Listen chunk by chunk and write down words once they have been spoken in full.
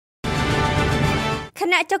ខ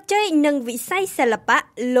ណៈជោគជ័យនឹងវិស័យសិល្បៈ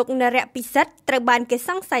លោកនរៈពិសិដ្ឋត្រូវបានគេស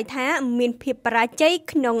ង្ស័យថាមានភាពបរាជ័យ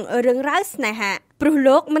ក្នុងរឿងរ៉ាវស្នេហាព្រោះ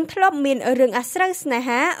លោកមិនធ្លាប់មានរឿងអាស្រូវស្នេ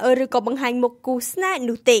ហាឬក៏បង្ហាញមុខគូស្នេហ៍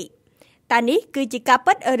នោះទេតែនេះគឺជាការ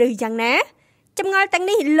ពិតឬយ៉ាងណាចម្ងល់ទាំង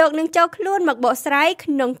នេះលោកនឹងចូលខ្លួនមកបកស្រាយ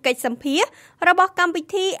ក្នុងកិច្ចសម្ភាសន៍របស់កម្មវិ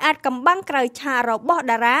ធីអាចកំបាំងក្រោយឆាករបស់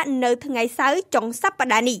តារានៅថ្ងៃសៅរ៍ចុងសប្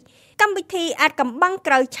តាហ៍នេះកម្មវិធីអាចកំបាំង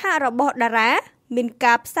ក្រោយឆាករបស់តារាមាន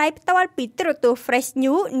ការផ្សាយផ្ទាល់ពីទូរទស្សន៍ Fresh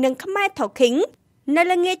News និងខ្មែរ Talking នៅ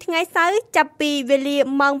ល្ងាចថ្ងៃសៅរ៍ចាប់ពីវេលា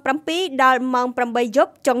ម៉ោង 7 ដល់ម៉ោង 8 យ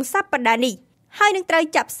ប់ចុងសប្តាហ៍នេះហើយនឹងត្រូវ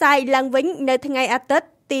ចាប់ផ្សាយឡើងវិញនៅថ្ងៃអាទិត្យ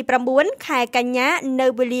ទី 9 ខែកញ្ញានៅ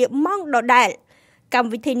វេលាម៉ោងដដែលកម្ម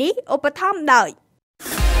វិធីនេះឧបត្ថម្ភដោយ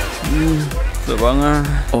ស្រវឹង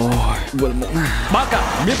អូយវិលមុខណាបាកា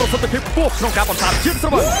មានប្រសិទ្ធភាពខ្ពស់ក្នុងការបន្សាបជាតិស្រ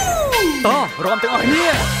វឹងតោះរាំទាំងអស់គ្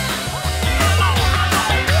នា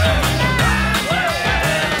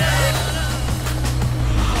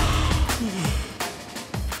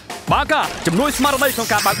បាកាជំនួយស្មារតីក្នុង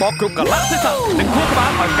ការបើកបោកគ្រប់កលៈទេសៈនិងខួរក្បា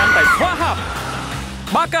លឲ្យកាន់តែស្វាហាប់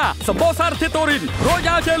បាកាសម្បូរសារធាតុតូរីនរ៉ូ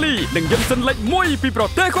យ៉ាល់ជេលីនិងយិនសិនលេខ1ពីប្រ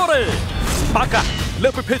ទេសកូរ៉េបាកាលើ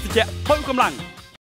កពីភេសជ្ជៈពឹងកម្លាំង